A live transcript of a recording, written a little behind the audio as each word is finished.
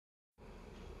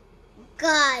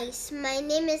Guys, my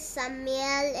name is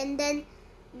Samuel, and then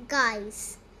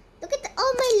guys, look at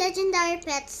all my legendary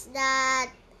pets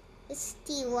that is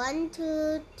T. 1,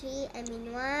 2, 3,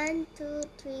 1, 2,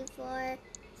 3, 4,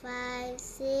 5,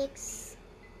 6,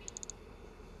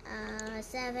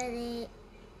 7, 8,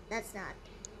 that's not,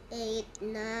 8,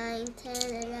 9, 10,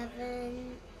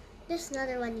 11, there's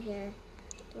another one here,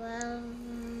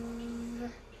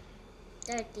 12,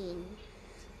 13,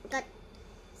 got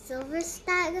silver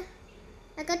stag.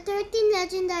 I got 13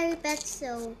 legendary pets,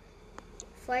 so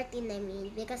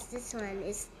 14 because this one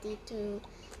is T2.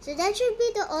 So that should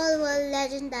be the all world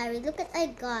legendary. Look at I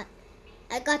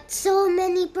got so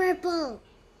many purple.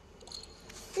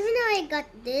 Even though I got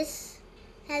this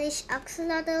hellish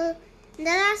axolotl, the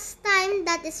last time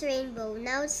that is rainbow,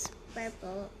 now it's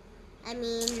purple.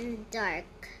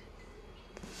 Dark.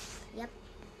 Yep.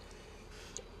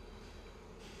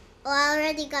 Oh, I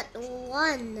already got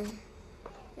one.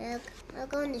 I'll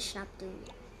go in the shop too.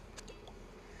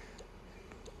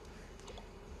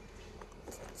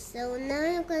 So now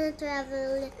I'm gonna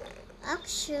travel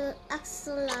axolotl.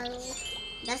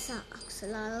 That's not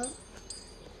axolotl.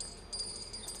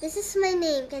 This is my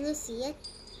name. Can you see it?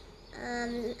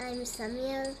 I'm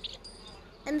Samuel.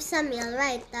 I'm Samuel,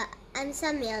 right? I'm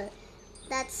Samuel.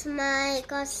 That's my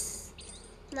costume.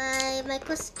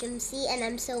 See, and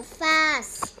I'm so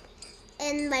fast.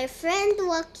 And my friend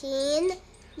Joaquin.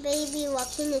 Baby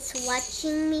Joaquin is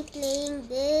watching me playing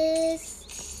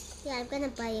this. Yeah, I'm gonna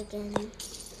buy again.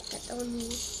 Got only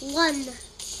one.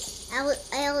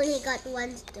 I only got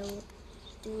one though,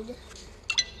 dude.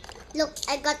 Look,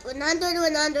 I got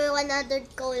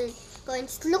 100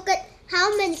 coins. Look at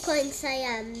how many coins I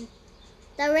am.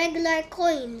 The regular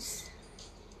coins.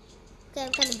 Okay,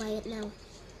 I'm gonna buy it now.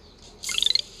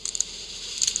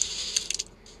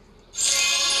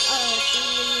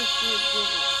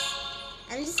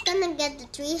 I'm just gonna get the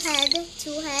 3 head,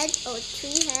 2 head, or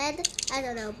 3 head. I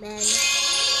don't know, man.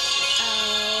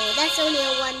 Oh, that's only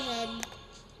a 1 head.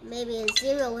 Maybe a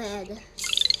 0 head.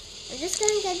 I'm just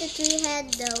gonna get the 3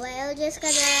 head though.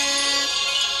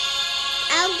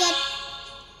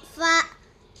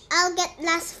 I'll get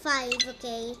last 5,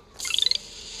 okay?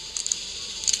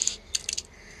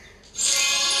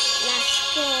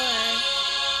 Last 4.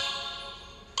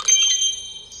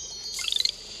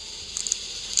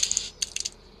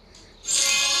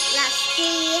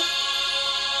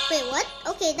 Wait, what?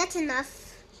 Okay, that's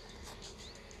enough.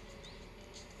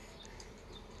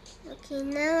 Okay,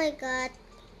 now I got...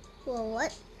 Whoa,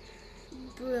 what?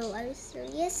 Bro, are you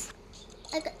serious?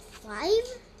 I got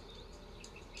 5?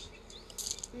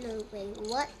 No way,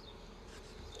 what?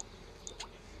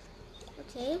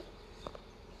 Okay.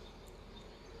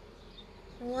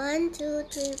 1, 2,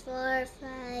 3, 4,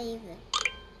 5,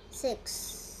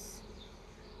 6.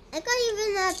 I got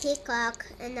even a peacock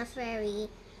and a fairy.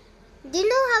 Do you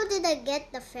know how did I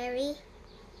get the fairy?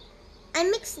 I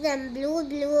mixed them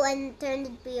blue and turned it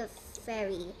to be a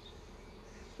fairy.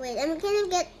 Wait, I'm gonna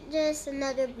get just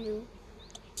another blue.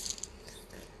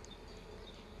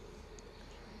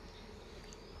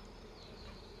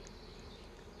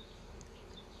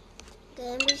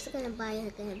 Okay, I'm just gonna buy it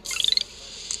again.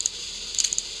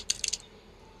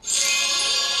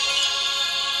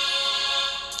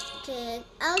 Okay,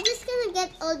 I'm just gonna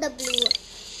get all the blue.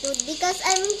 Dude, because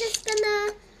I'm just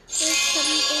gonna do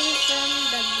something from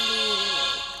the blue.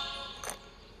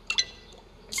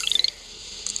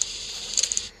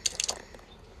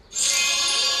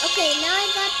 Okay, now I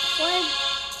got 4.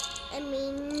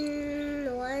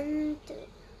 1, 2,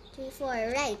 3,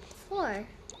 4. Right, 4.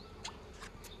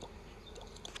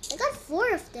 I got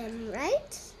 4 of them,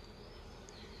 right?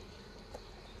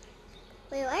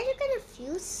 Wait, why are you gonna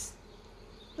fuse?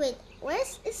 Wait,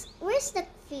 where's the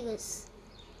fuse?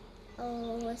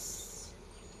 Oh, okay,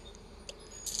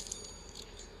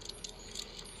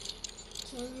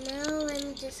 now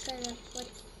I'm just gonna put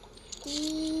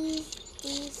these,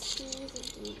 and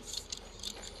these.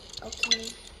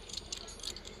 Okay.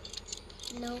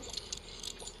 No.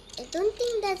 I don't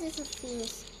think that is a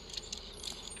fuse.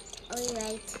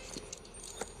 Alright.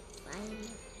 Fine.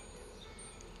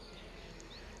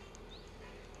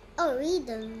 Oh, read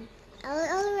them.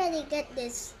 I'll already get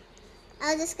this.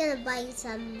 I'm just gonna buy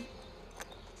some.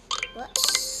 What?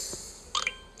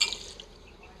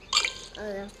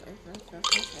 Oh,